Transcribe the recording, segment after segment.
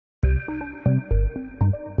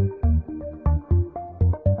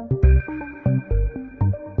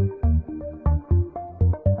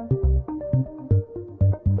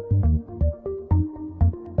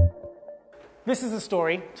This is the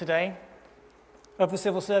story today of the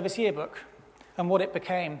Civil Service Yearbook and what it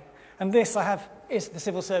became. And this I have is the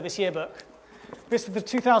Civil Service Yearbook. This is the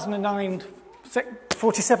 2009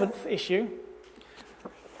 47th issue.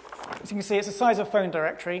 As you can see, it's the size of a phone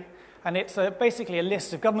directory, and it's basically a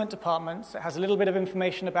list of government departments. It has a little bit of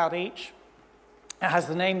information about each. It has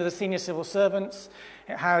the name of the senior civil servants.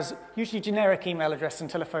 It has usually generic email address and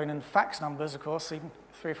telephone and fax numbers, of course, even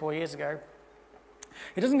 3 or 4 years ago.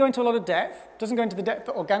 It doesn't go into a lot of depth. It doesn't go into the depth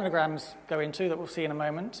that organograms go into, that we'll see in a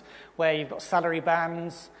moment, where you've got salary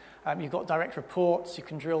bands, you've got direct reports, you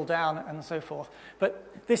can drill down, and so forth.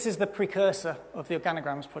 But this is the precursor of the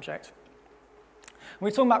organograms project.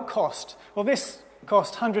 We're talking about cost. Well, this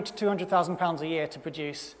cost £100,000 to £200,000 a year to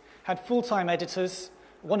produce, had full-time editors,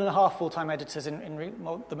 1.5 full-time editors in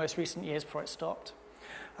the most recent years before it stopped.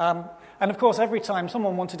 And of course, every time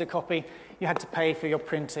someone wanted a copy, you had to pay for your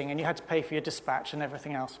printing and you had to pay for your dispatch and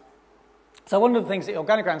everything else. So one of the things that the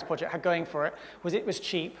Organograms project had going for it was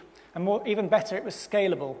cheap, and even better, it was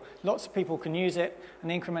scalable. Lots of people can use it, and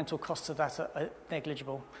the incremental costs of that are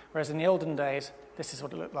negligible. Whereas in the olden days, this is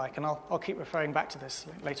what it looked like, and I'll keep referring back to this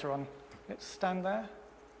later on. Let's stand there.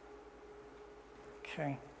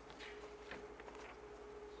 Okay.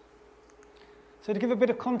 So to give a bit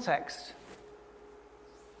of context,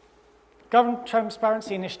 Government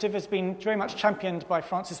Transparency Initiative has been very much championed by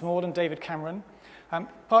Francis Maude and David Cameron,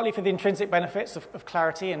 partly for the intrinsic benefits of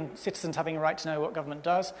clarity and citizens having a right to know what government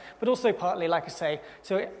does, but also partly, like I say,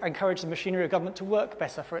 to encourage the machinery of government to work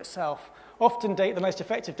better for itself. Often the most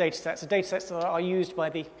effective datasets are datasets that are used by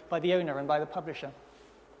the owner and by the publisher.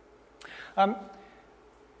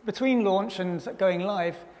 Between launch and going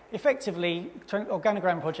live, effectively, the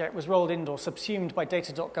Organogram project was rolled in or subsumed by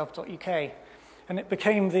data.gov.uk, and it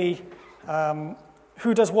became the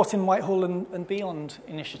Who Does What in Whitehall and Beyond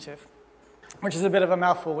initiative, which is a bit of a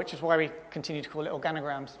mouthful, which is why we continue to call it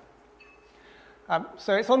Organograms.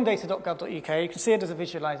 So it's on data.gov.uk. You can see it as a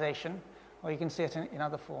visualization, or you can see it in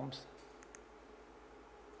other forms.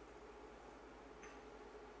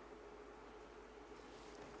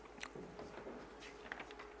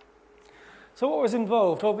 So what was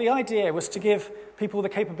involved? Well, the idea was to give people the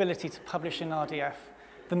capability to publish in RDF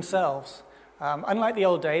themselves. Unlike the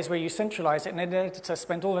old days where you centralized it and an editor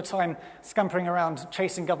spent all the time scampering around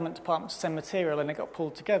chasing government departments to send material and it got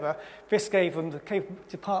pulled together, this gave them, the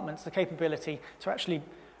departments, the capability to actually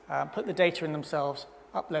put the data in themselves,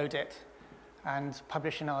 upload it, and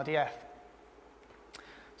publish in RDF.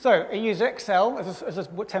 So it used Excel as a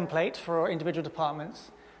template for individual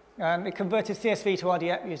departments, and it converted CSV to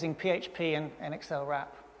RDF using PHP and Excel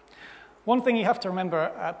wrap. One thing you have to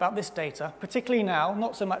remember about this data, particularly now,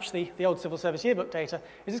 not so much the old Civil Service Yearbook data,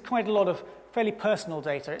 is it's quite a lot of fairly personal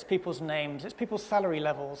data. It's people's names, it's people's salary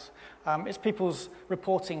levels, it's people's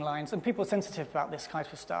reporting lines, and people are sensitive about this kind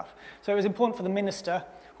of stuff. So it was important for the minister,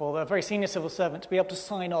 or a very senior civil servant, to be able to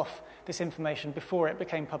sign off this information before it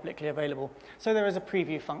became publicly available. So there is a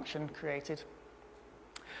preview function created.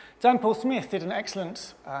 Dan Paul Smith did an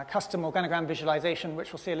excellent custom organogram visualization,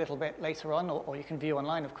 which we'll see a little bit later on, or you can view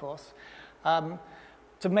online, of course,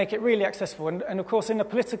 to make it really accessible. And of course, in the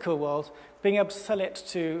political world, being able to sell it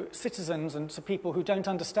to citizens and to people who don't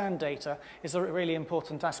understand data is a really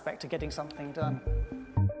important aspect to getting something done.